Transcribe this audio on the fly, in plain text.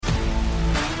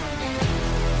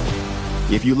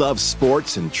If you love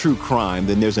sports and true crime,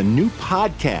 then there's a new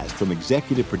podcast from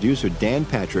executive producer Dan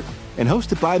Patrick and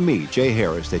hosted by me, Jay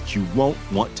Harris, that you won't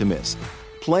want to miss.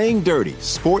 Playing Dirty: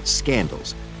 Sports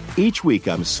Scandals. Each week,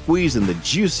 I'm squeezing the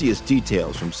juiciest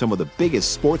details from some of the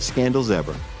biggest sports scandals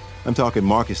ever. I'm talking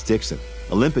Marcus Dixon,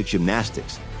 Olympic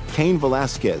gymnastics, Cain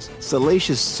Velasquez,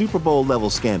 salacious Super Bowl-level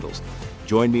scandals.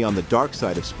 Join me on the dark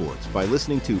side of sports by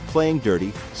listening to Playing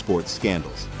Dirty: Sports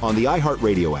Scandals on the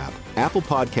iHeartRadio app, Apple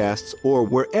Podcasts, or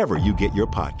wherever you get your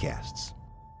podcasts.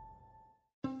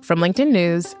 From LinkedIn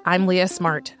News, I'm Leah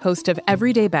Smart, host of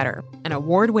Everyday Better, an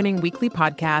award-winning weekly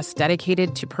podcast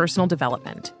dedicated to personal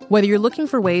development. Whether you're looking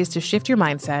for ways to shift your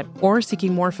mindset or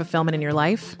seeking more fulfillment in your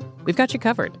life, we've got you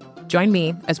covered. Join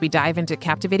me as we dive into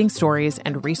captivating stories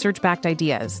and research-backed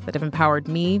ideas that have empowered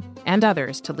me and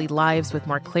others to lead lives with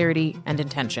more clarity and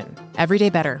intention. Everyday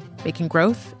Better, making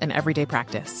growth an everyday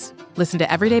practice. Listen to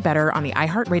Everyday Better on the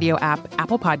iHeartRadio app,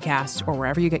 Apple Podcasts, or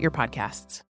wherever you get your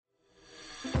podcasts.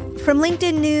 From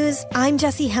LinkedIn News, I'm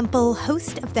Jessie Hempel,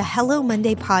 host of the Hello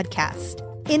Monday podcast.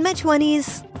 In my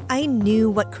 20s, I knew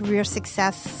what career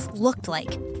success looked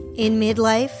like. In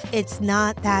midlife, it's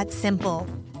not that simple.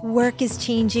 Work is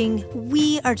changing,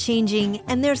 we are changing,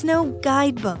 and there's no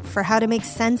guidebook for how to make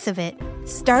sense of it.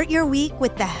 Start your week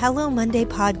with the Hello Monday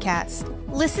podcast.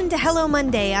 Listen to Hello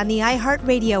Monday on the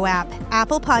iHeartRadio app,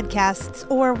 Apple Podcasts,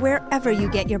 or wherever you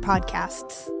get your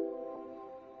podcasts.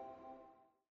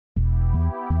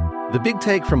 The Big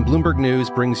Take from Bloomberg News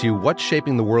brings you what's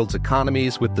shaping the world's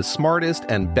economies with the smartest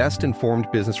and best-informed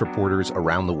business reporters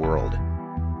around the world.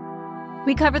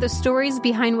 We cover the stories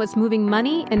behind what's moving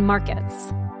money and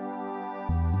markets,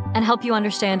 and help you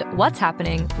understand what's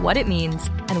happening, what it means,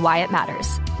 and why it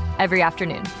matters every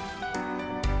afternoon.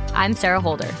 I'm Sarah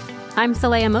Holder. I'm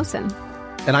Saleha Mohsin.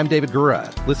 And I'm David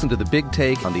Gura. Listen to The Big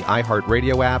Take on the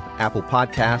iHeartRadio app, Apple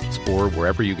Podcasts, or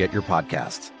wherever you get your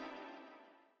podcasts.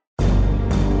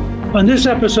 On this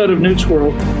episode of Newt's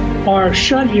World, our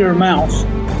Shut Your Mouth,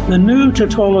 the new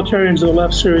Totalitarians of the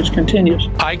Left series continues.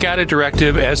 I got a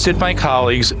directive, as did my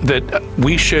colleagues, that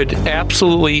we should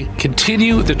absolutely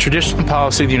continue the traditional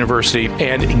policy of the university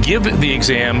and give the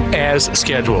exam as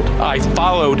scheduled. I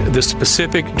followed the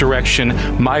specific direction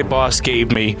my boss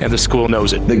gave me, and the school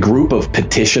knows it. The group of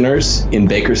petitioners in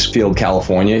Bakersfield,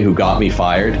 California, who got me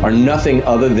fired are nothing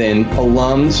other than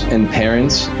alums and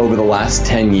parents over the last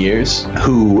 10 years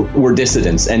who were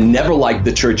dissidents and never liked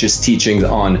the church's teachings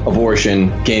on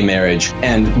abortion, gay marriage,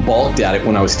 and balked at it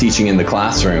when I was teaching in the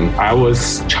classroom. I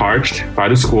was charged by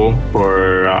the school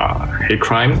for hate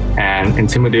crime and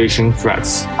intimidation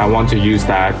threats. I want to use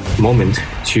that moment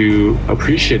to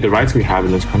appreciate the rights we have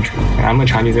in this country. I'm a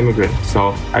Chinese immigrant, so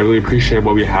I really appreciate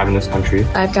what we have in this country.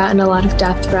 I've gotten a lot of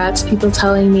death threats, people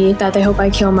telling me that they hope I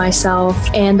kill myself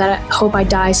and that I hope I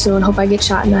die soon, hope I get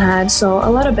shot in the head. So a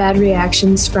lot of bad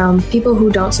reactions from people who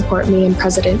don't support me and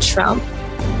President Trump.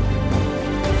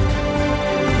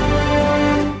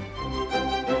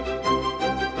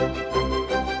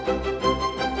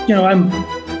 You know, I'm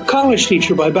a college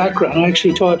teacher by background. I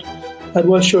actually taught at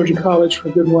West Georgia College for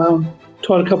a good while,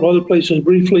 taught a couple other places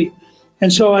briefly.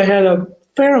 And so I had a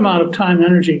fair amount of time and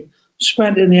energy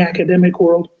spent in the academic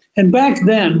world. And back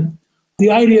then,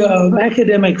 the idea of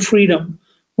academic freedom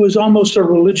was almost a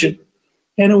religion.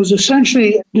 And it was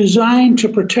essentially designed to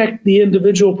protect the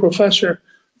individual professor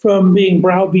from being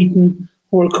browbeaten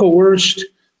or coerced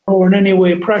or in any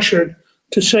way pressured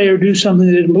to say or do something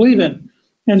they didn't believe in.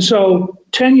 And so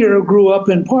tenure grew up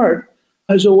in part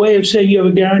as a way of saying you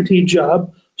have a guaranteed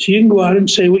job, so you can go out and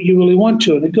say what you really want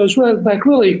to. And it goes right back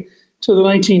really to the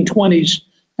 1920s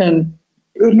and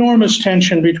enormous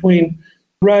tension between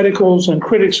radicals and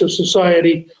critics of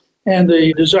society and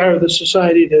the desire of the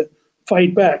society to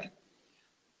fight back.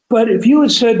 But if you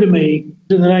had said to me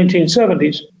in the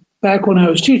 1970s, back when I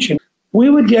was teaching, we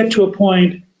would get to a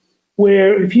point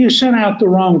where if you sent out the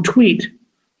wrong tweet,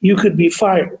 you could be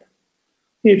fired.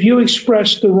 If you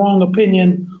expressed the wrong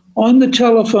opinion on the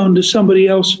telephone to somebody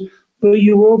else, but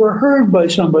you were overheard by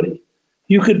somebody,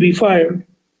 you could be fired.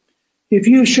 If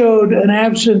you showed an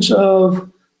absence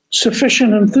of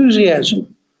sufficient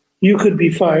enthusiasm, you could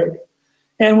be fired.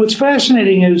 And what's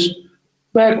fascinating is,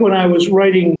 back when I was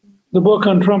writing the book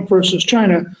on Trump versus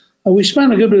China, we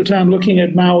spent a good bit of time looking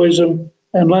at Maoism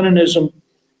and Leninism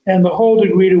and the whole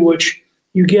degree to which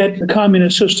you get the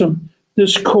communist system,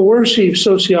 this coercive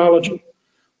sociology,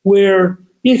 where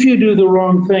if you do the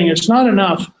wrong thing, it's not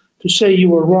enough to say you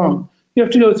were wrong. You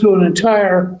have to go through an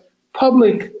entire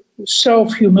public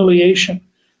self-humiliation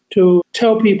to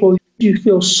tell people you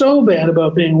feel so bad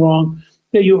about being wrong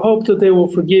that you hope that they will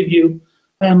forgive you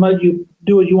and let you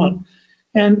do what you want.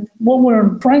 And what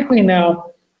we're frankly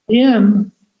now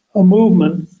in a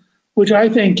movement which I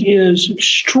think is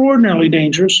extraordinarily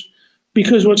dangerous,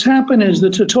 because what's happened is the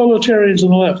totalitarians on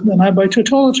the left, and by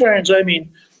totalitarians I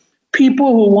mean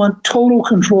people who want total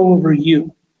control over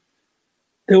you.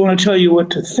 They want to tell you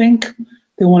what to think.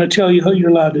 They want to tell you what you're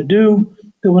allowed to do.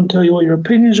 They want to tell you what your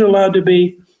opinions are allowed to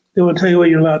be. They want to tell you what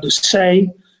you're allowed to say.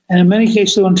 And in many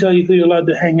cases, they want to tell you who you're allowed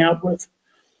to hang out with.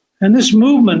 And this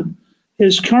movement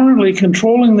is currently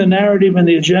controlling the narrative and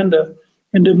the agenda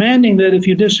and demanding that if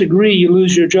you disagree, you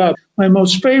lose your job. My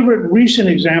most favorite recent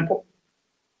example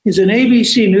is an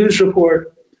ABC News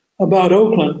report about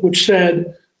Oakland, which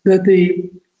said that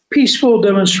the peaceful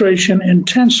demonstration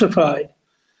intensified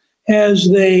as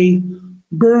they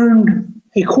burned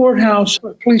a courthouse,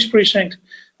 a police precinct,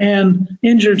 and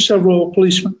injured several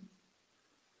policemen.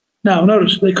 Now,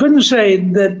 notice, they couldn't say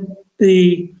that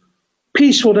the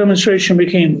peaceful demonstration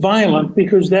became violent,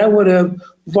 because that would have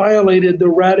violated the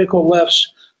radical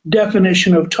left's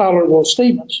definition of tolerable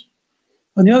statements.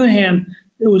 On the other hand,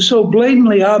 it was so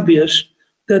blatantly obvious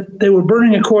that they were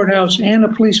burning a courthouse and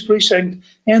a police precinct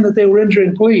and that they were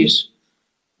injuring police,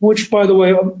 which, by the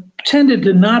way, tended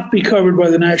to not be covered by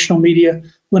the national media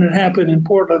when it happened in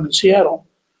Portland and Seattle.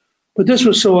 But this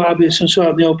was so obvious and so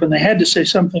out in the open, they had to say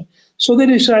something. So they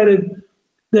decided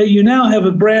that you now have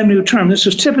a brand new term. This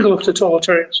is typical of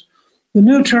totalitarians. The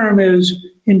new term is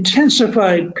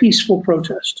intensified peaceful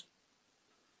protest,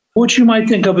 which you might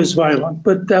think of as violent,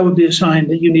 but that would be a sign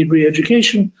that you need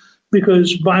re-education,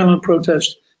 because violent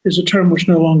protest is a term which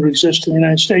no longer exists in the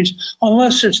United States,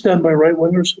 unless it's done by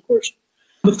right-wingers, of course.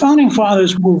 The Founding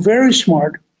Fathers were very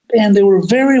smart, and they were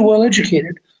very well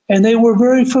educated, and they were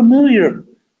very familiar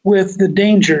with the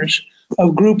dangers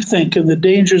of groupthink and the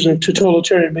dangers of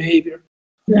totalitarian behavior.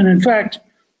 And in fact,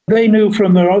 they knew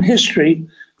from their own history,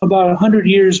 about 100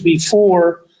 years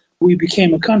before we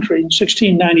became a country, in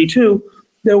 1692,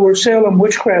 there were Salem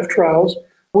witchcraft trials,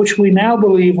 which we now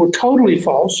believe were totally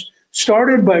false,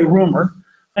 started by rumor,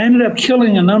 ended up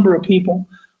killing a number of people,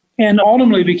 and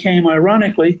ultimately became,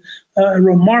 ironically, a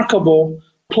remarkable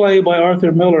play by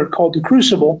Arthur Miller called The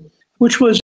Crucible, which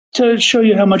was, to show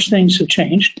you how much things have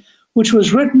changed, which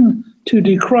was written to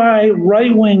decry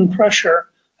right-wing pressure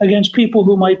against people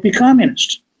who might be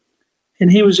communists.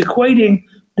 And he was equating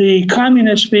the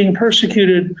communists being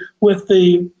persecuted with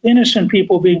the innocent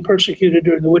people being persecuted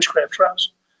during the witchcraft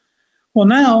trials. Well,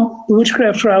 now the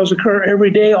witchcraft trials occur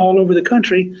every day all over the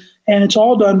country, and it's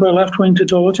all done by left-wing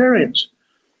totalitarians.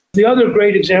 The other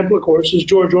great example, of course, is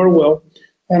George Orwell.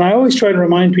 And I always try to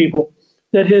remind people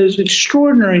that his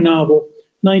extraordinary novel,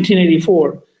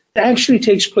 1984, actually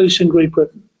takes place in Great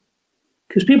Britain.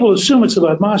 Because people assume it's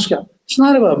about Moscow. It's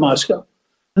not about Moscow.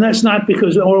 And that's not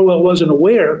because Orwell wasn't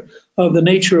aware of the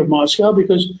nature of Moscow,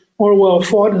 because Orwell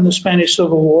fought in the Spanish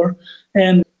Civil War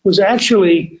and was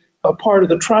actually a part of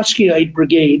the Trotskyite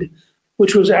Brigade,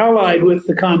 which was allied with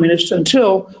the communists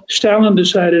until Stalin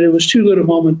decided it was too good a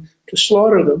moment to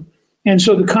slaughter them. And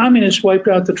so the communists wiped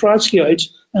out the Trotskyites,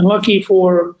 and lucky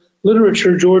for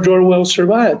literature, George Orwell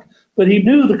survived. But he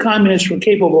knew the communists were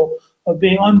capable of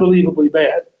being unbelievably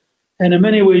bad. And in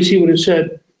many ways, he would have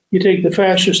said, you take the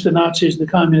fascists, the Nazis, the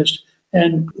communists,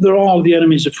 and they're all the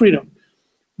enemies of freedom.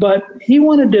 But he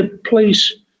wanted to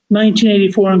place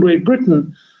 1984 in Great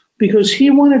Britain because he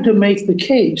wanted to make the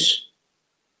case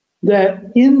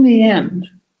that in the end,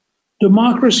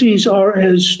 democracies are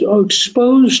as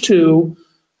exposed to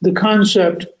the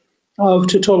concept of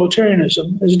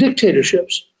totalitarianism as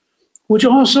dictatorships, which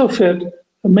also fit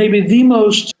maybe the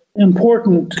most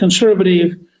important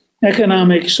conservative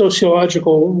economic,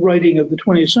 sociological writing of the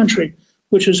 20th century,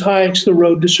 which is Hayek's The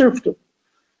Road to Serfdom.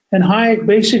 And Hayek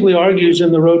basically argues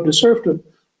in The Road to Serfdom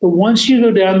that once you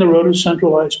go down the road of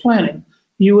centralized planning,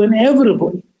 you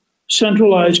inevitably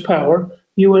centralize power,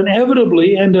 you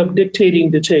inevitably end up dictating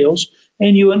details,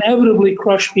 and you inevitably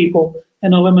crush people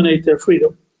and eliminate their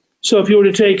freedom. So if you were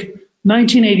to take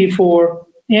 1984,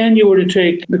 and you were to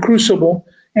take The Crucible,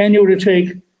 and you were to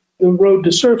take The Road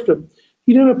to Serfdom,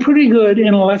 you'd have a pretty good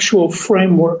intellectual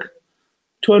framework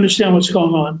to understand what's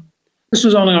going on. This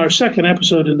is only our second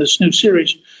episode in this new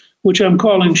series, which I'm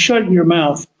calling Shut Your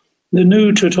Mouth, the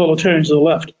New Totalitarians of the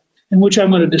Left, in which I'm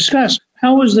going to discuss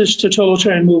how is this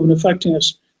totalitarian movement affecting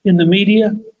us in the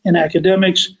media, in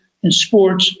academics, in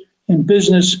sports, in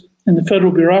business, in the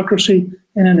federal bureaucracy,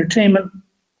 in entertainment.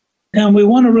 And we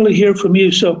want to really hear from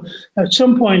you. So at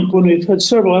some point, when we've had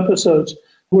several episodes,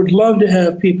 we'd love to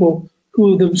have people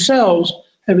who themselves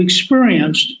have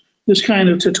experienced this kind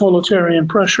of totalitarian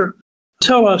pressure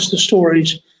tell us the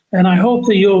stories. And I hope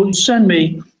that you'll send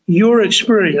me your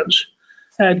experience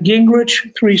at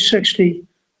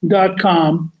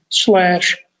gingrich360.com/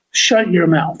 shut your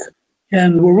mouth.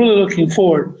 And we're really looking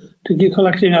forward to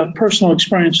collecting out personal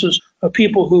experiences of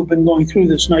people who've been going through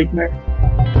this nightmare.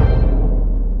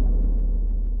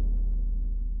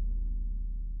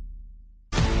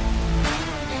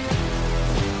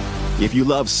 If you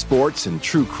love sports and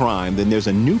true crime, then there's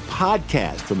a new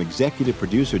podcast from executive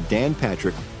producer Dan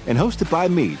Patrick and hosted by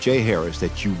me, Jay Harris,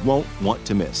 that you won't want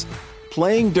to miss.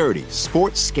 Playing Dirty: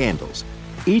 Sports Scandals.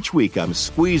 Each week, I'm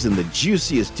squeezing the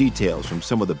juiciest details from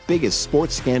some of the biggest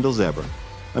sports scandals ever.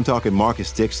 I'm talking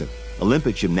Marcus Dixon,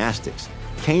 Olympic gymnastics,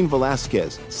 Cain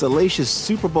Velasquez, salacious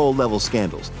Super Bowl-level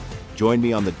scandals. Join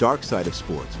me on the dark side of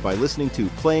sports by listening to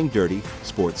Playing Dirty: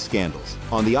 Sports Scandals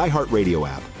on the iHeartRadio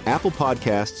app, Apple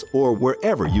Podcasts, or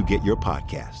wherever you get your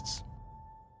podcasts.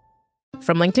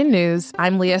 From LinkedIn News,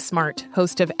 I'm Leah Smart,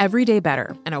 host of Everyday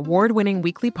Better, an award-winning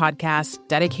weekly podcast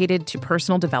dedicated to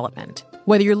personal development.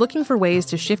 Whether you're looking for ways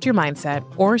to shift your mindset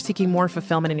or seeking more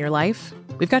fulfillment in your life,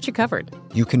 we've got you covered.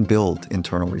 You can build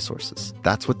internal resources.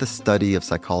 That's what the study of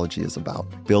psychology is about,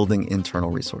 building internal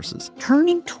resources.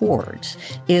 Turning towards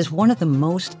is one of the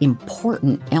most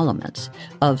important elements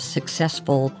of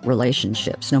successful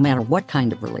relationships, no matter what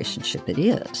kind of relationship it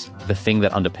is. The thing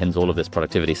that underpins all of this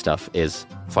productivity stuff is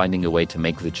finding a way to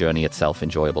make the journey itself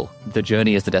enjoyable. The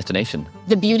journey is the destination.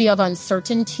 The beauty of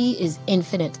uncertainty is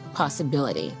infinite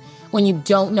possibility. When you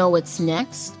don't know what's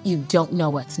next, you don't know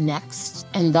what's next.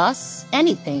 And thus,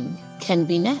 anything can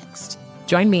be next.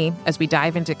 Join me as we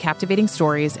dive into captivating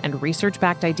stories and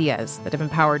research-backed ideas that have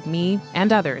empowered me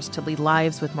and others to lead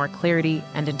lives with more clarity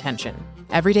and intention.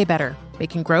 Everyday Better,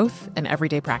 making growth an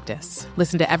everyday practice.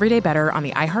 Listen to Everyday Better on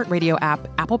the iHeartRadio app,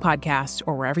 Apple Podcasts,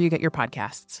 or wherever you get your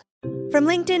podcasts. From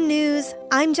LinkedIn News,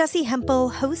 I'm Jessie Hempel,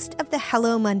 host of the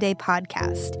Hello Monday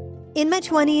podcast. In my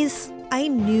 20s, I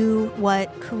knew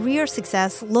what career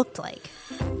success looked like.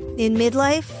 In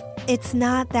midlife, it's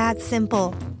not that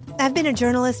simple. I've been a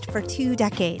journalist for 2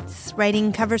 decades,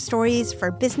 writing cover stories for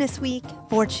Business Week,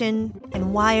 Fortune,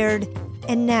 and Wired.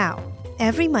 And now,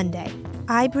 every Monday,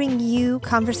 I bring you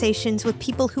conversations with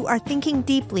people who are thinking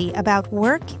deeply about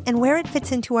work and where it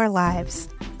fits into our lives.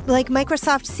 Like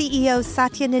Microsoft CEO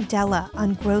Satya Nadella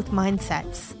on growth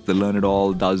mindsets. The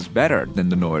learn-it-all does better than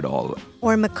the know-it-all.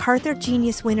 Or MacArthur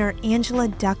Genius winner Angela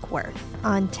Duckworth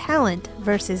on talent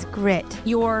versus grit.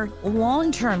 Your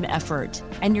long-term effort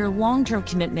and your long-term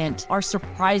commitment are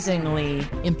surprisingly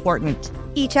important.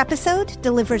 Each episode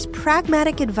delivers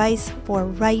pragmatic advice for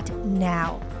right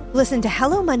now. Listen to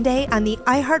Hello Monday on the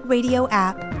iHeartRadio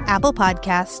app, Apple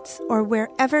Podcasts, or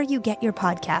wherever you get your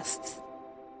podcasts.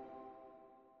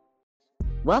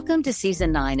 Welcome to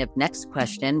Season 9 of Next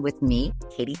Question with me,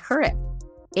 Katie Couric.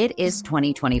 It is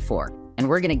 2024, and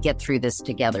we're going to get through this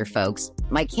together, folks.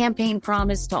 My campaign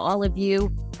promise to all of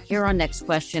you here on Next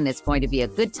Question is going to be a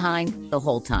good time the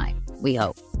whole time, we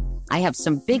hope. I have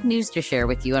some big news to share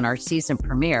with you in our season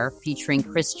premiere featuring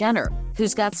Kris Jenner,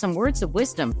 who's got some words of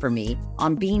wisdom for me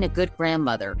on being a good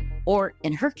grandmother, or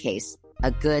in her case,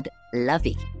 a good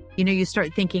lovey. You know, you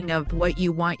start thinking of what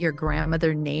you want your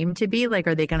grandmother name to be. Like,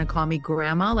 are they going to call me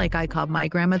grandma like I called my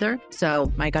grandmother?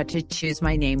 So I got to choose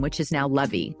my name, which is now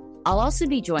Lovey. I'll also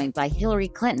be joined by Hillary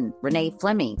Clinton, Renee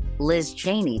Fleming, Liz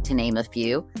Cheney, to name a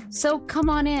few. So come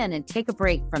on in and take a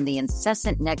break from the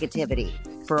incessant negativity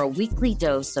for a weekly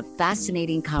dose of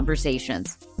fascinating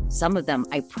conversations. Some of them,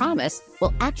 I promise,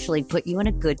 will actually put you in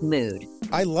a good mood.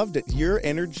 I loved it. Your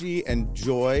energy and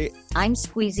joy. I'm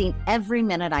squeezing every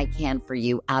minute I can for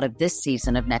you out of this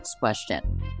season of Next Question.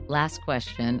 Last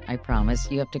question, I promise.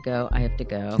 You have to go, I have to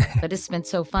go. But it's been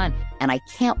so fun, and I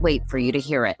can't wait for you to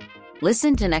hear it.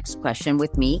 Listen to Next Question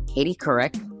with me, Katie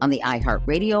Couric, on the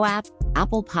iHeartRadio app,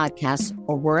 Apple Podcasts,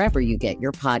 or wherever you get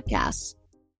your podcasts.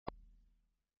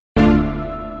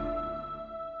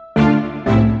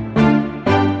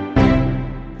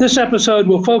 This episode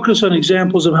will focus on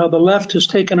examples of how the left has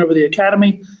taken over the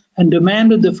academy and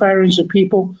demanded the firings of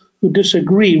people who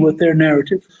disagree with their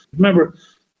narrative. Remember,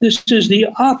 this is the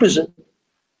opposite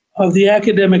of the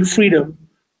academic freedom,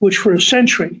 which for a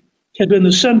century had been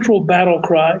the central battle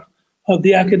cry of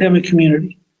the academic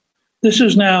community. This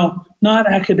is now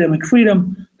not academic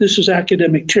freedom, this is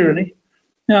academic tyranny.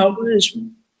 Now, it's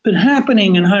been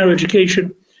happening in higher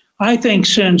education, I think,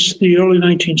 since the early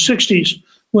 1960s,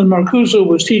 when Marcuse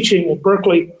was teaching at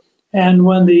Berkeley, and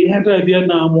when the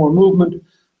anti-Vietnam War movement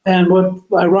and what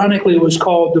ironically was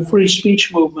called the free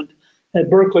speech movement at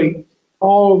Berkeley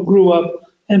all grew up.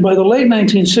 And by the late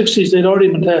 1960s, they'd already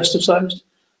metastasized.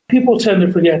 People tend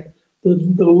to forget the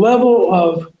level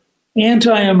of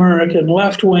anti-American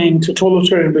left-wing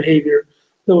totalitarian behavior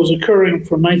that was occurring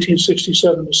from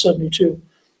 1967 to 72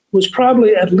 was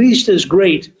probably at least as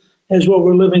great as what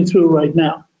we're living through right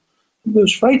now. It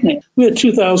was frightening. We had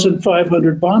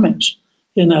 2,500 bombings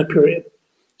in that period.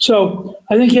 So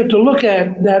I think you have to look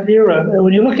at that era. And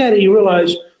when you look at it, you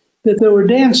realize that there were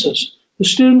dances. The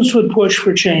students would push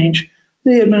for change.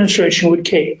 The administration would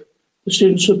cave. The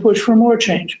students would push for more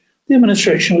change. The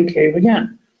administration would cave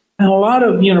again. And a lot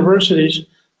of universities,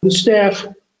 the staff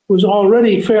was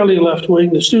already fairly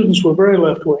left-wing. The students were very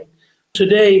left-wing.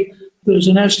 Today, there's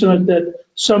an estimate that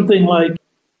something like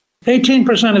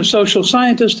 18% of social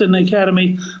scientists in the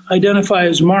academy identify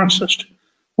as Marxist,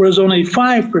 whereas only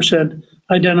 5%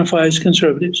 identify as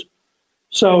conservatives.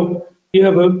 So you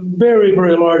have a very,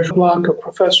 very large block of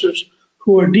professors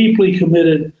who are deeply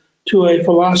committed to a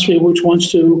philosophy which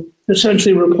wants to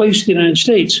essentially replace the United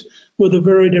States with a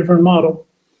very different model.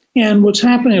 And what's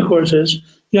happening, of course, is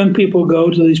young people go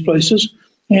to these places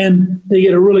and they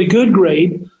get a really good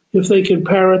grade if they can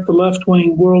parrot the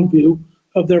left-wing worldview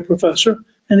of their professor,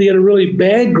 and they get a really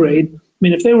bad grade. I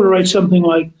mean, if they were to write something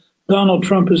like Donald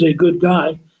Trump is a good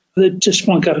guy, they'd just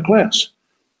flunk out of class.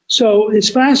 So it's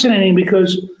fascinating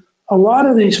because a lot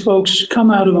of these folks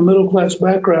come out of a middle-class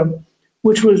background,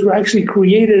 which was actually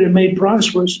created and made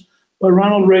prosperous by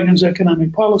Ronald Reagan's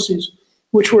economic policies,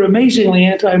 which were amazingly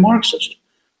anti-Marxist.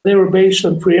 They were based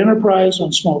on free enterprise,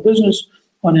 on small business,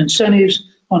 on incentives,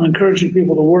 on encouraging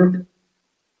people to work.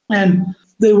 And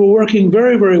they were working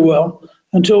very, very well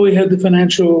until we had the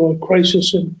financial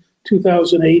crisis in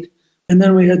 2008. And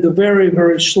then we had the very,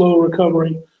 very slow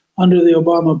recovery under the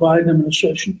Obama-Biden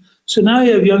administration. So now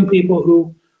you have young people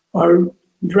who are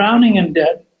drowning in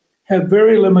debt, have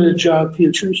very limited job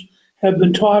futures, have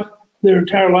been taught their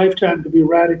entire lifetime to be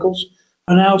radicals,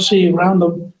 and now see around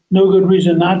them no good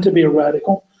reason not to be a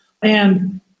radical.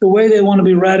 And the way they want to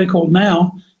be radical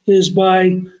now is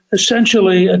by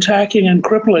essentially attacking and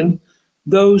crippling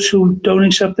those who don't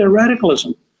accept their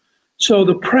radicalism. So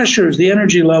the pressures, the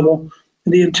energy level,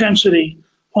 and the intensity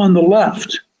on the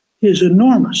left is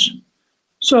enormous.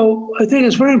 So I think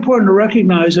it's very important to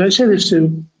recognize, and I say this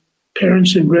to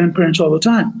parents and grandparents all the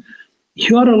time,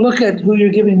 you ought to look at who you're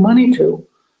giving money to.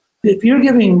 If you're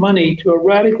giving money to a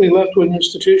radically left-wing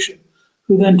institution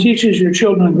who then teaches your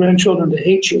children and grandchildren to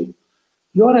hate you,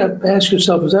 you ought to ask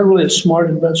yourself, is that really a smart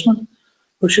investment?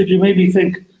 Or should you maybe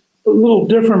think a little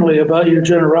differently about your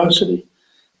generosity?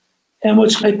 And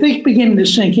what's, I think, beginning to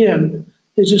sink in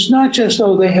is it's not just,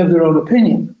 oh, they have their own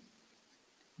opinion.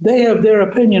 They have their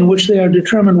opinion, which they are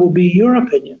determined will be your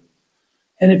opinion.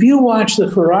 And if you watch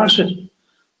the ferocity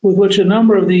with which a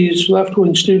number of these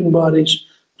left-wing student bodies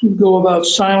go about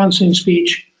silencing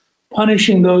speech,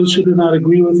 punishing those who do not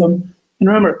agree with them. And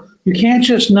remember, you can't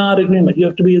just nod agreement. You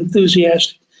have to be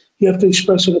enthusiastic. You have to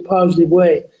express in a positive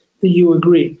way that you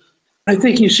agree. I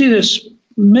think you see this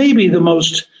maybe the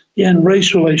most in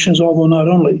race relations, although not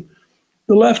only.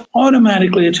 The left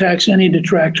automatically attacks any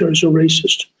detractor as a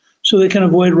racist so they can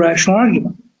avoid rational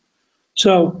argument.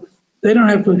 So they don't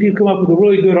have to, if you come up with a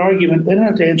really good argument, they don't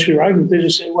have to answer your argument. They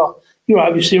just say, well, you're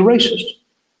obviously a racist.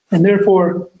 And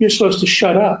therefore, you're supposed to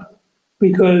shut up,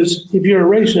 because if you're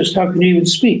a racist, how can you even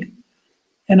speak?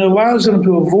 And it allows them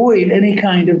to avoid any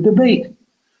kind of debate.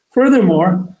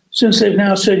 Furthermore, since they've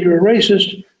now said you're a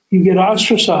racist, you get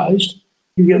ostracized,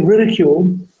 you get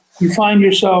ridiculed, you find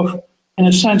yourself, in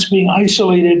a sense, being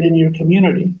isolated in your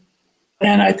community.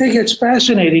 And I think it's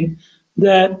fascinating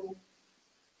that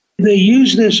they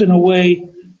use this in a way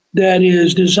that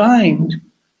is designed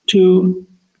to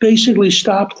basically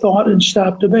stop thought and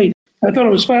stop debate. I thought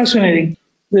it was fascinating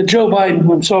that Joe Biden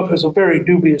himself has a very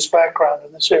dubious background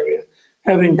in this area,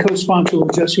 having co-sponsored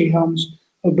with Jesse Helms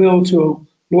a bill to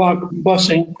block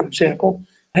busing, for example,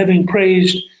 having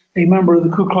praised a member of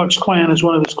the Ku Klux Klan as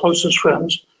one of his closest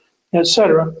friends,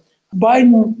 etc.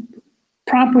 Biden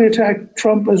promptly attacked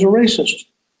Trump as a racist,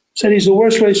 said he's the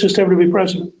worst racist ever to be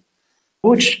president,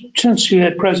 which, since you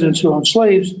had presidents who owned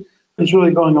slaves, is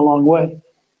really going a long way.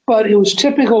 But it was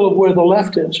typical of where the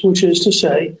left is, which is to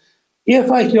say,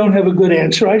 if I don't have a good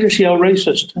answer, I just yell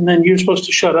racist, and then you're supposed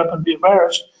to shut up and be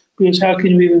embarrassed, because how can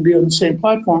you even be on the same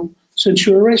platform since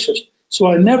you're a racist? So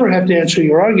I never have to answer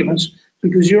your arguments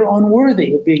because you're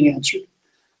unworthy of being answered.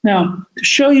 Now, to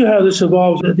show you how this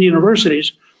evolves at the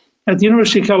universities, at the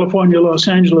University of California, Los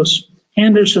Angeles,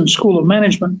 Anderson School of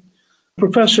Management,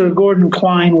 Professor Gordon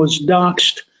Klein was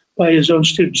doxxed by his own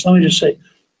students. Let me just say,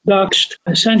 doxxed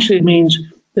essentially means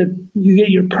that you get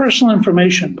your personal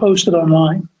information posted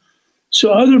online,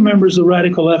 so other members of the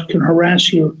radical left can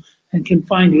harass you and can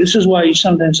find you. This is why you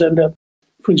sometimes end up,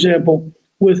 for example,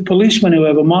 with policemen who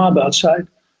have a mob outside,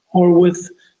 or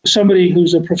with somebody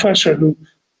who's a professor who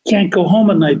can't go home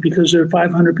at night because there are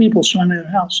 500 people surrounding their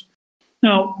house.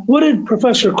 Now, what did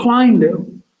Professor Klein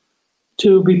do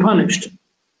to be punished?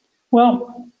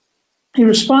 Well, he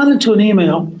responded to an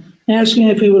email asking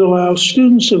if he would allow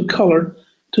students of color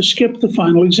to skip the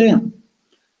final exam.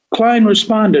 Klein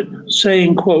responded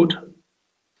saying, quote,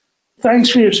 "Thanks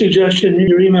for your suggestion in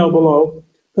your email below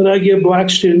that I give black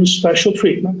students special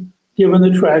treatment given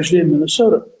the tragedy in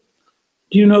Minnesota.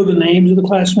 Do you know the names of the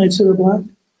classmates that are black?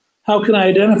 How can I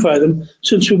identify them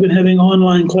since we've been having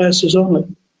online classes only?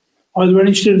 Are there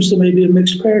any students that may be of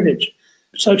mixed parentage,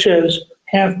 such as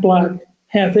half black,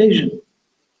 half Asian?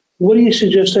 What do you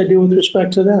suggest I do with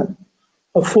respect to them?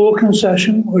 A full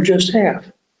concession or just half?"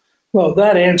 Well,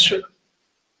 that answer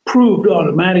proved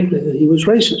automatically that he was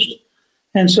racist.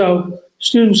 And so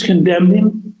students condemned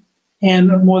him,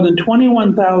 and more than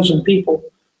 21,000 people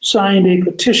signed a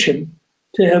petition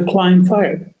to have Klein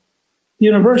fired. The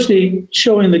university,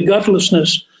 showing the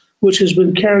gutlessness which has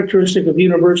been characteristic of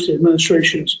university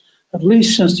administrations, at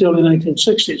least since the early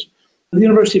 1960s, the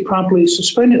university promptly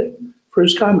suspended him for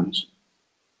his comments.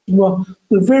 Well,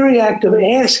 the very act of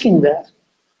asking that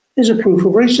is a proof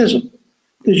of racism,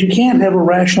 because you can't have a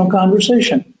rational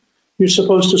conversation. You're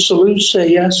supposed to salute,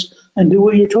 say yes, and do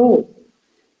what you're told.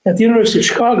 At the University of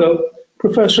Chicago,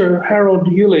 Professor Harold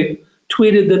Uhlig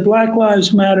tweeted that Black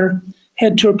Lives Matter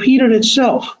had torpedoed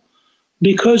itself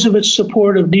because of its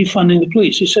support of defunding the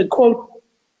police. He said, quote,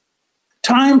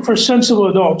 "Time for sensible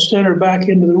adults to enter back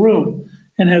into the room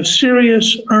and have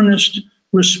serious, earnest,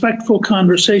 respectful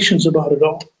conversations about it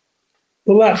all."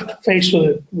 The left, faced with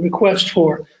a request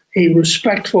for a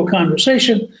respectful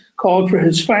conversation, called for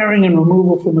his firing and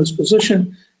removal from his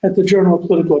position at the Journal of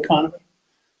Political Economy.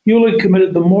 Uhlig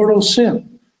committed the mortal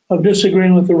sin of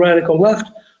disagreeing with the radical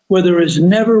left, where there is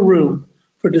never room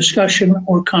for discussion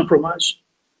or compromise.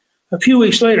 A few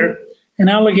weeks later, an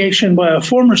allegation by a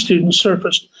former student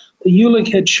surfaced that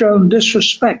Uhlig had shown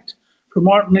disrespect for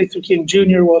Martin Luther King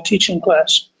Jr. while teaching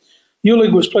class.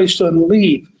 Uhlig was placed on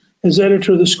leave as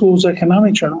editor of the school's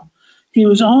economic journal. He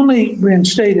was only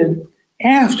reinstated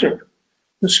after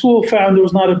the school found there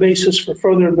was not a basis for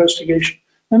further investigation.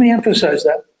 Let me emphasize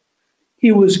that.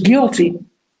 He was guilty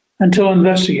until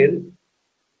investigated,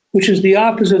 which is the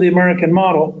opposite of the American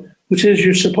model, which is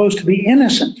you're supposed to be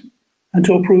innocent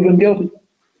until proven guilty.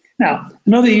 Now,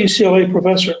 another UCLA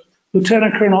professor,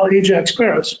 Lieutenant Colonel Ajax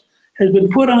Paris, has been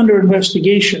put under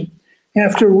investigation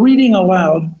after reading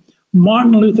aloud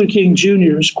Martin Luther King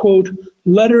Jr.'s, quote,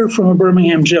 letter from a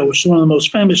Birmingham jail, which is one of the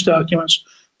most famous documents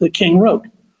that King wrote.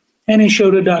 And he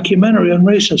showed a documentary on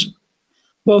racism.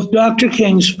 Both Dr.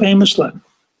 King's famous letter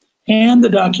and the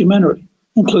documentary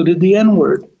included the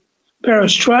N-word.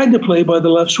 Paris tried to play by the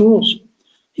left's rules.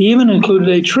 He even included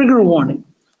a trigger warning,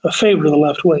 a favorite of the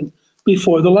left wing,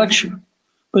 before the lecture.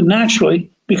 But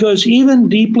naturally, because even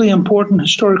deeply important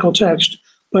historical text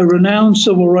by renowned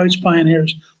civil rights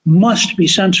pioneers must be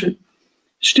censored,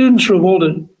 students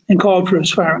revolted and called for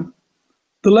his firing.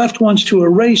 The left wants to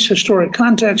erase historic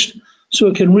context so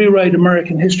it can rewrite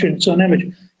American history in its own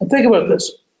image. And think about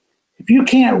this. If you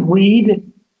can't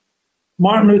read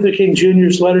Martin Luther King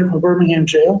Jr.'s letter from Birmingham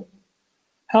jail,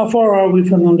 how far are we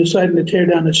from them deciding to tear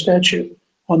down his statue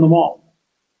on the mall?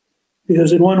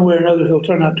 Because in one way or another, he'll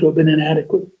turn out to have been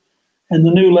inadequate. And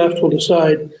the new left will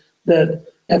decide that,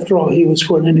 after all, he was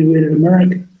for an integrated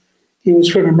America. He was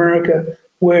for an America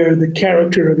where the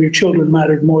character of your children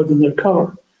mattered more than their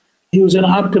color. He was an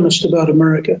optimist about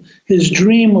America. His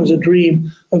dream was a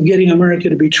dream of getting America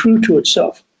to be true to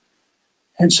itself.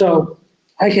 And so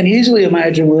I can easily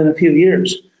imagine within a few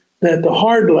years that the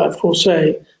hard left will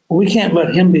say, well, we can't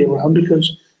let him be around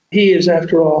because he is,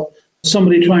 after all,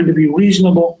 somebody trying to be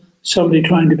reasonable, somebody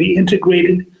trying to be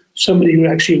integrated, somebody who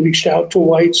actually reached out to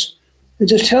whites. It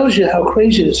just tells you how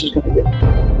crazy this is going to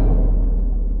get.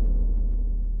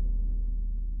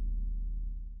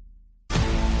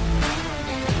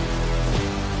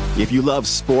 If you love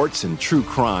sports and true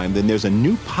crime, then there's a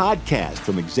new podcast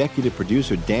from executive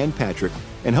producer Dan Patrick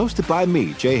and hosted by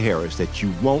me, Jay Harris, that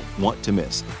you won't want to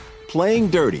miss. Playing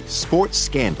Dirty: Sports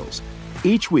Scandals.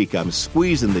 Each week, I'm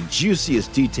squeezing the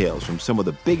juiciest details from some of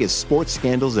the biggest sports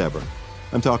scandals ever.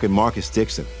 I'm talking Marcus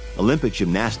Dixon, Olympic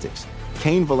gymnastics,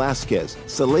 Cain Velasquez,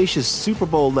 salacious Super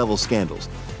Bowl-level scandals.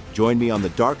 Join me on the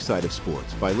dark side of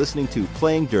sports by listening to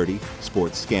Playing Dirty: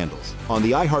 Sports Scandals on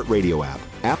the iHeartRadio app,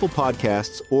 Apple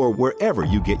Podcasts, or wherever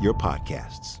you get your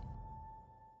podcasts.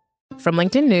 From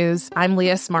LinkedIn News, I'm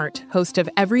Leah Smart, host of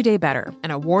Everyday Better,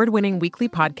 an award-winning weekly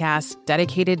podcast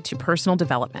dedicated to personal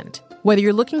development. Whether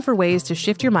you're looking for ways to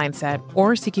shift your mindset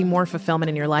or seeking more fulfillment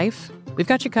in your life, we've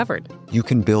got you covered. You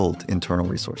can build internal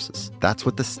resources. That's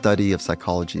what the study of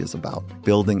psychology is about,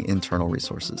 building internal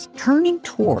resources. Turning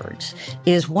towards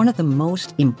is one of the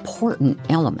most important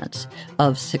elements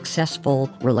of successful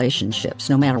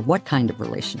relationships, no matter what kind of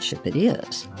relationship it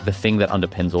is. The thing that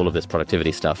underpins all of this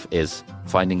productivity stuff is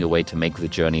finding a way to make the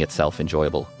journey itself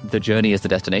enjoyable. The journey is the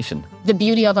destination. The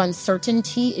beauty of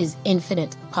uncertainty is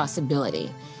infinite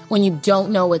possibility. When you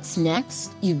don't know what's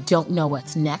next, you don't know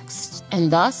what's next.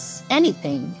 And thus,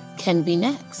 anything can be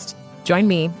next. Join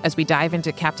me as we dive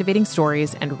into captivating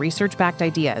stories and research-backed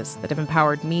ideas that have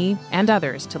empowered me and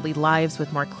others to lead lives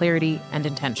with more clarity and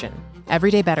intention.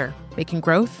 Everyday Better, making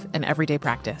growth an everyday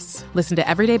practice. Listen to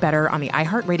Everyday Better on the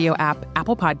iHeartRadio app,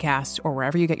 Apple Podcasts, or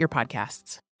wherever you get your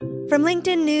podcasts. From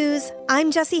LinkedIn News,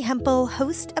 I'm Jessi Hempel,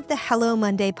 host of the Hello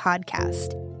Monday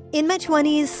podcast. In my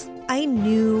 20s, I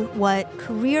knew what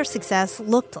career success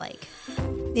looked like.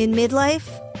 In midlife,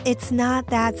 it's not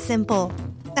that simple.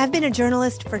 I've been a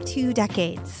journalist for 2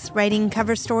 decades, writing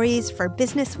cover stories for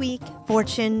Business Week,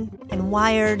 Fortune, and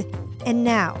Wired. And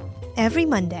now, every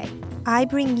Monday, I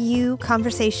bring you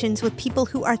conversations with people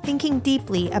who are thinking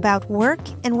deeply about work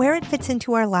and where it fits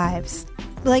into our lives.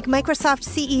 Like Microsoft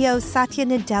CEO Satya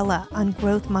Nadella on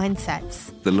growth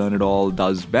mindsets. The learn-it-all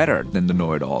does better than the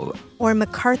know-it-all. Or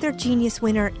MacArthur Genius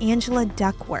winner Angela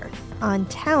Duckworth on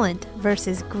talent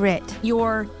versus grit.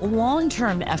 Your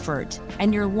long-term effort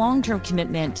and your long-term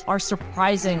commitment are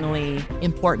surprisingly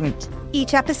important.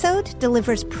 Each episode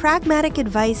delivers pragmatic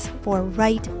advice for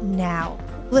right now.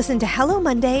 Listen to Hello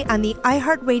Monday on the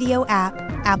iHeartRadio app,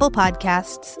 Apple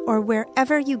Podcasts, or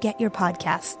wherever you get your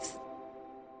podcasts.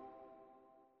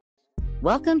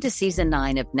 Welcome to Season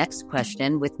 9 of Next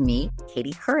Question with me,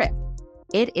 Katie Couric.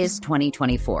 It is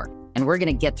 2024, and we're going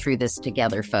to get through this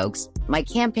together, folks. My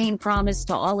campaign promise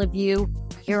to all of you,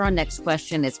 here on Next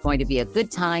Question, it's going to be a good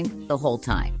time the whole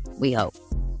time, we hope.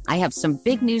 I have some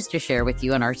big news to share with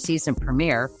you in our season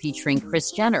premiere featuring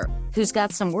Kris Jenner, who's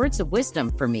got some words of wisdom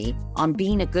for me on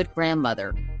being a good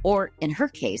grandmother, or in her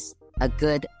case, a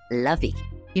good lovey.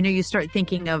 You know, you start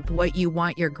thinking of what you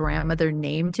want your grandmother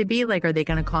name to be. Like, are they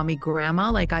going to call me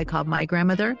grandma like I called my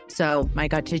grandmother? So I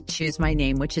got to choose my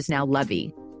name, which is now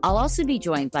Lovey. I'll also be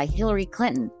joined by Hillary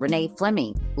Clinton, Renee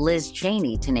Fleming, Liz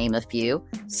Cheney, to name a few.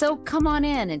 So come on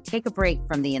in and take a break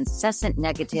from the incessant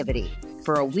negativity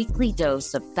for a weekly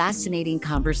dose of fascinating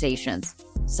conversations.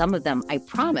 Some of them, I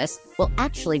promise, will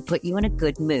actually put you in a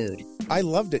good mood. I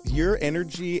loved it. Your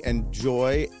energy and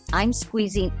joy. I'm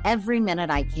squeezing every minute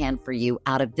I can for you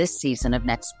out of this season of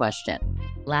Next Question.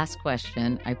 Last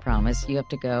question, I promise. You have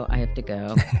to go, I have to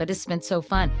go. But it's been so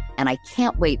fun, and I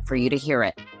can't wait for you to hear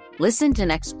it. Listen to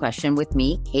Next Question with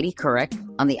me, Katie Couric,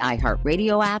 on the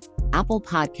iHeartRadio app, Apple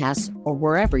Podcasts, or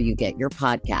wherever you get your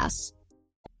podcasts.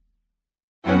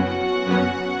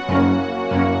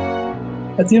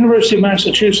 At the University of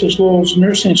Massachusetts Lowell's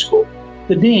Nursing School,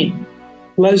 the dean,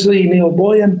 Leslie Neal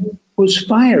Boyan, was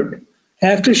fired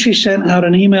after she sent out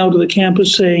an email to the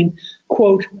campus saying,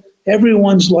 quote,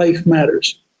 "Everyone's life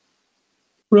matters."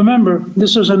 Remember,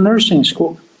 this is a nursing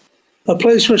school, a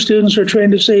place where students are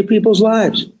trained to save people's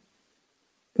lives.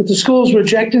 But the school is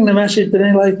rejecting the message that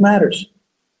any life matters.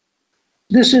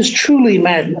 This is truly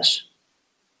madness.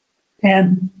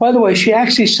 And by the way, she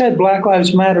actually said Black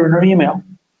Lives Matter in her email.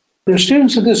 There are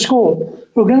students at this school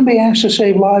who are going to be asked to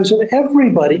save lives of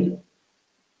everybody,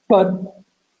 but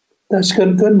that's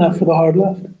good enough for the hard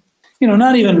left. You know,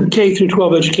 not even K through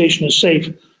 12 education is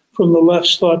safe from the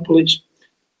left's thought police.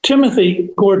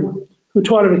 Timothy Gordon, who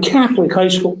taught at a Catholic high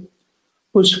school,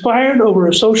 was fired over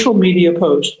a social media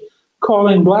post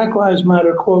calling Black Lives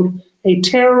Matter, quote, a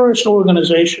terrorist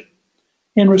organization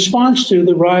in response to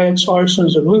the riots,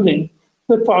 arsons, and looting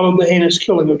that followed the heinous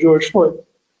killing of George Floyd.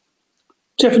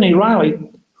 Tiffany Riley,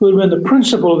 who had been the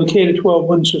principal of the K-12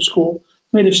 Windsor School,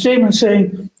 made a statement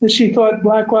saying that she thought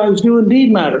Black lives do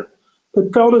indeed matter,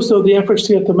 but felt as though the efforts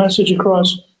to get the message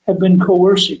across had been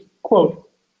coercive. Quote,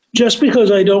 "Just because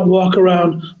I don't walk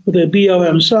around with a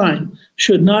BLM sign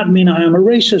should not mean I am a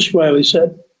racist," Riley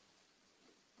said.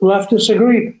 Leftists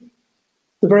agreed.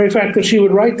 The very fact that she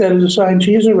would write that as a sign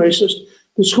she is a racist,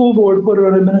 the school board put her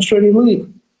on administrative leave.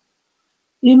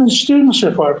 Even students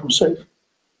are far from safe.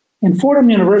 In Fordham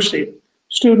University,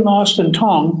 student Austin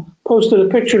Tong posted a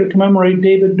picture to commemorate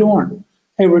David Dorn,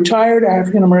 a retired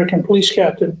African-American police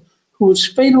captain who was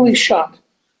fatally shot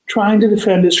trying to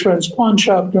defend his friend's pawn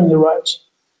shop during the riots.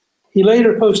 He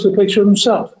later posted a picture of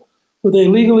himself with a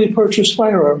legally purchased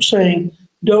firearm saying,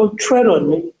 "Don't tread on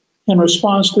me," in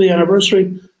response to the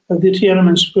anniversary of the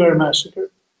Tiananmen Square massacre.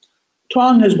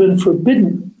 Tong has been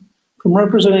forbidden from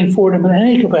representing Fordham in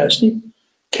any capacity,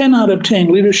 cannot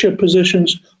obtain leadership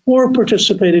positions or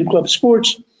participate in club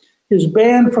sports, is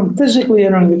banned from physically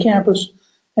entering the campus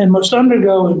and must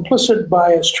undergo implicit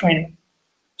bias training.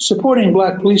 Supporting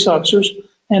black police officers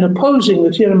and opposing the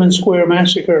Tiananmen Square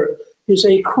massacre is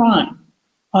a crime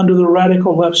under the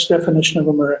radical left's definition of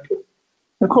America.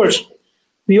 Of course,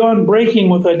 beyond breaking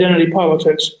with identity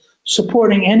politics,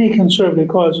 supporting any conservative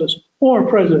causes or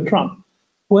President Trump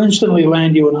will instantly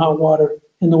land you in hot water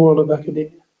in the world of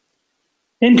academia.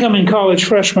 Incoming college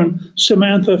freshman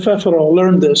Samantha Feferal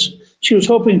learned this. She was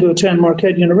hoping to attend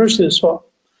Marquette University this fall.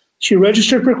 She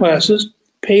registered for classes,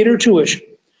 paid her tuition,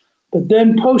 but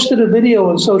then posted a video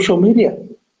on social media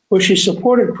where she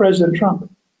supported President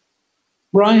Trump.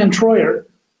 Brian Troyer,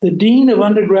 the dean of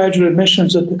undergraduate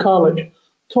admissions at the college,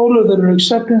 told her that her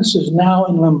acceptance is now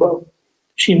in limbo.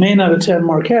 She may not attend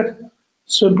Marquette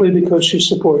simply because she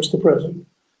supports the president.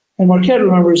 And Marquette,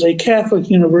 remember, is a Catholic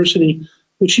university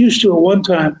which used to at one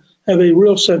time have a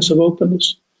real sense of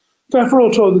openness.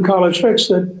 Feferal told the College Fix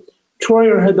that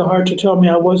Troyer had the heart to tell me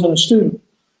I wasn't a student.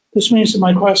 This means that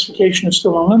my classification is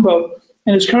still in limbo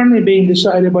and is currently being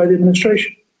decided by the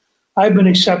administration. I've been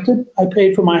accepted. I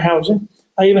paid for my housing.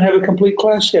 I even have a complete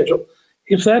class schedule.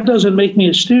 If that doesn't make me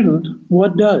a student,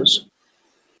 what does?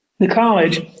 The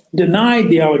college denied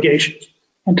the allegations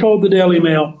and told the Daily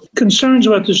Mail concerns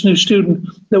about this new student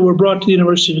that were brought to the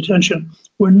university's attention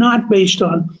were not based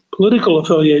on political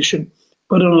affiliation,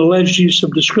 but on alleged use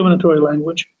of discriminatory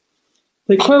language.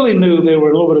 They clearly knew they were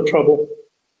in a little bit of trouble.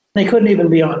 They couldn't even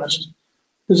be honest.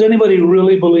 Does anybody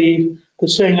really believe that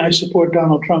saying I support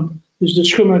Donald Trump is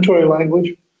discriminatory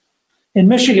language? In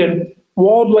Michigan,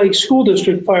 Walled Lake School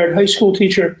District fired high school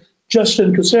teacher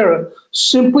Justin Kucera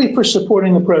simply for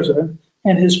supporting the president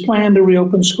and his plan to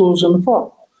reopen schools in the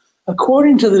fall.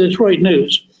 According to the Detroit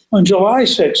News, on July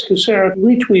 6, Kucera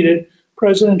retweeted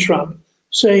President Trump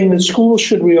saying that schools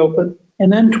should reopen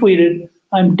and then tweeted,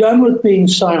 "I'm done with being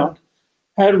silent.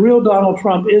 At real Donald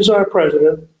Trump is our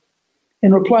president."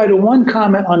 In reply to one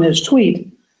comment on his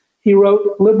tweet, he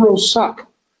wrote, "Liberals suck,"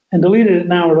 and deleted it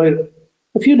an hour later.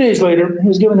 A few days later, he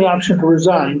was given the option to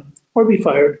resign or be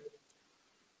fired.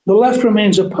 The left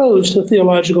remains opposed to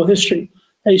theological history,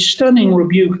 a stunning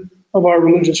rebuke of our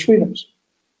religious freedoms.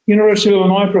 University of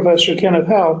Illinois professor Kenneth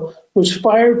Howell was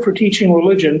fired for teaching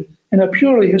religion in a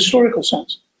purely historical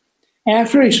sense.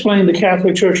 After he explained the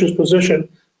Catholic Church's position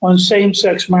on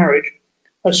same-sex marriage,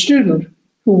 a student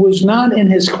who was not in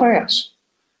his class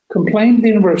complained to the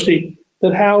university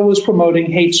that Howell was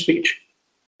promoting hate speech.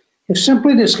 If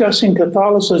simply discussing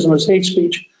Catholicism as hate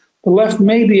speech, the left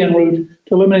may be en route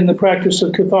to limiting the practice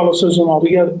of Catholicism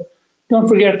altogether. Don't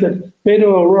forget that Beto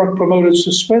O'Rourke promoted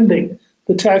suspending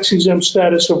the tax-exempt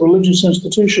status of religious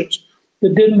institutions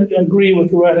that didn't agree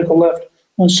with the radical left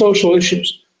on social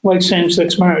issues like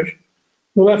same-sex marriage.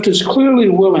 The left is clearly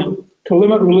willing to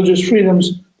limit religious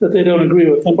freedoms that they don't agree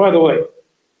with. And by the way,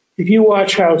 if you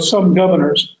watch how some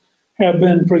governors have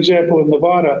been, for example, in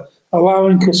Nevada,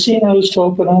 allowing casinos to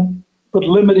open up, but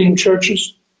limiting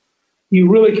churches, you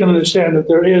really can understand that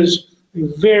there is a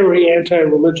very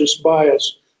anti-religious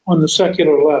bias on the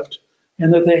secular left,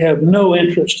 and that they have no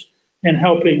interest in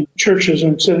helping churches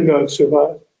and synagogues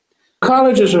survive.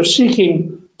 Colleges are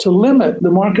seeking to limit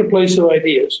the marketplace of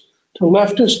ideas to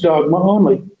leftist dogma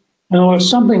only. And unless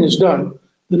something is done,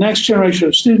 the next generation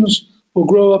of students will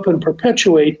grow up and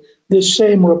perpetuate this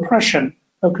same repression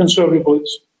of conservative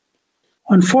beliefs.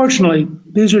 Unfortunately,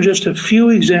 these are just a few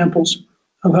examples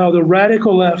of how the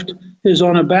radical left is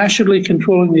unabashedly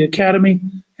controlling the academy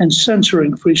and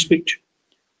censoring free speech.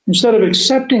 Instead of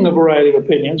accepting a variety of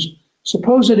opinions,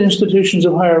 supposed institutions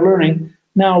of higher learning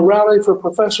now rally for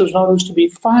professors and others to be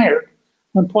fired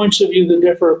when points of view that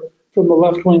differ from the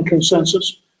left-wing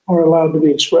consensus are allowed to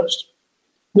be expressed.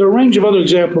 There are a range of other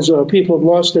examples of how people have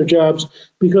lost their jobs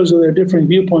because of their differing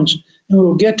viewpoints, and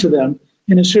we'll get to them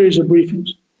in a series of briefings.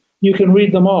 You can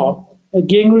read them all at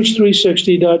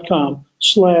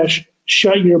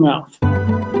gingrich360.com/shutyourmouth.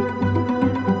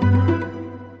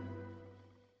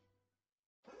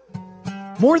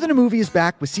 More Than a Movie is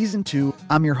back with Season 2.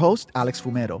 I'm your host, Alex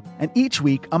Fumero, and each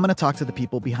week I'm going to talk to the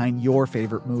people behind your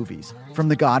favorite movies. From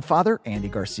The Godfather, Andy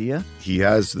Garcia. He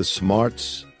has the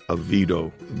smarts of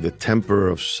Vito, the temper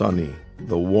of Sonny,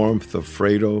 the warmth of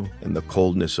Fredo, and the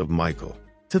coldness of Michael.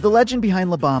 To the legend behind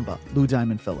La Bamba, Lou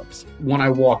Diamond Phillips. When I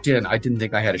walked in, I didn't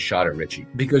think I had a shot at Richie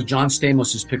because John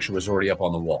Stamos' picture was already up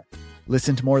on the wall.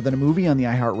 Listen to More Than a Movie on the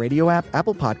iHeartRadio app,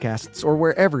 Apple Podcasts, or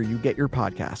wherever you get your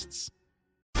podcasts.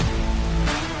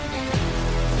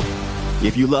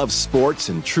 If you love sports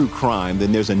and true crime,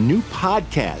 then there's a new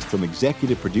podcast from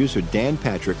executive producer Dan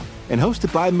Patrick and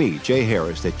hosted by me, Jay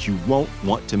Harris, that you won't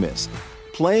want to miss.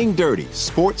 Playing Dirty: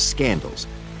 Sports Scandals.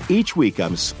 Each week,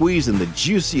 I'm squeezing the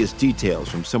juiciest details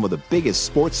from some of the biggest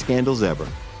sports scandals ever.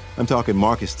 I'm talking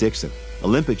Marcus Dixon,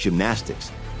 Olympic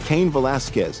gymnastics, Cain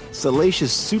Velasquez,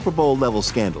 salacious Super Bowl-level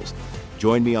scandals.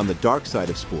 Join me on the dark side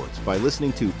of sports by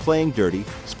listening to Playing Dirty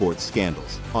Sports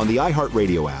Scandals on the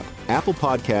iHeartRadio app, Apple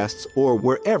Podcasts, or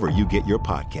wherever you get your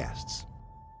podcasts.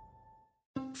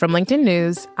 From LinkedIn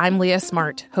News, I'm Leah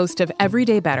Smart, host of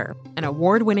Everyday Better, an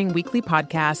award-winning weekly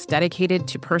podcast dedicated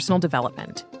to personal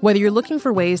development. Whether you're looking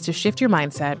for ways to shift your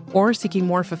mindset or seeking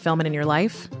more fulfillment in your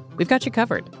life, we've got you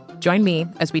covered. Join me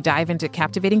as we dive into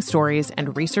captivating stories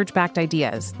and research-backed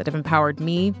ideas that have empowered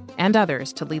me and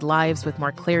others to lead lives with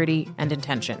more clarity and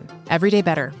intention. Everyday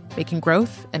Better, making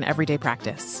growth an everyday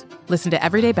practice. Listen to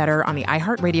Everyday Better on the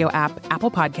iHeartRadio app, Apple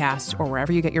Podcasts, or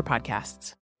wherever you get your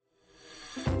podcasts.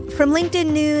 From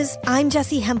LinkedIn News, I'm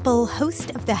Jessie Hempel,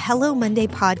 host of the Hello Monday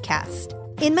podcast.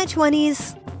 In my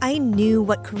 20s, I knew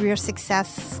what career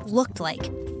success looked like.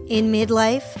 In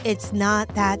midlife, it's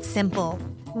not that simple.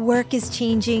 Work is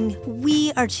changing,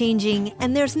 we are changing,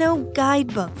 and there's no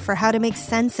guidebook for how to make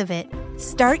sense of it.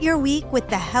 Start your week with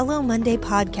the Hello Monday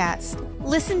podcast.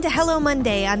 Listen to Hello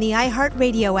Monday on the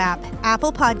iHeartRadio app,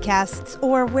 Apple Podcasts,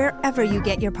 or wherever you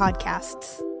get your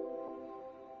podcasts.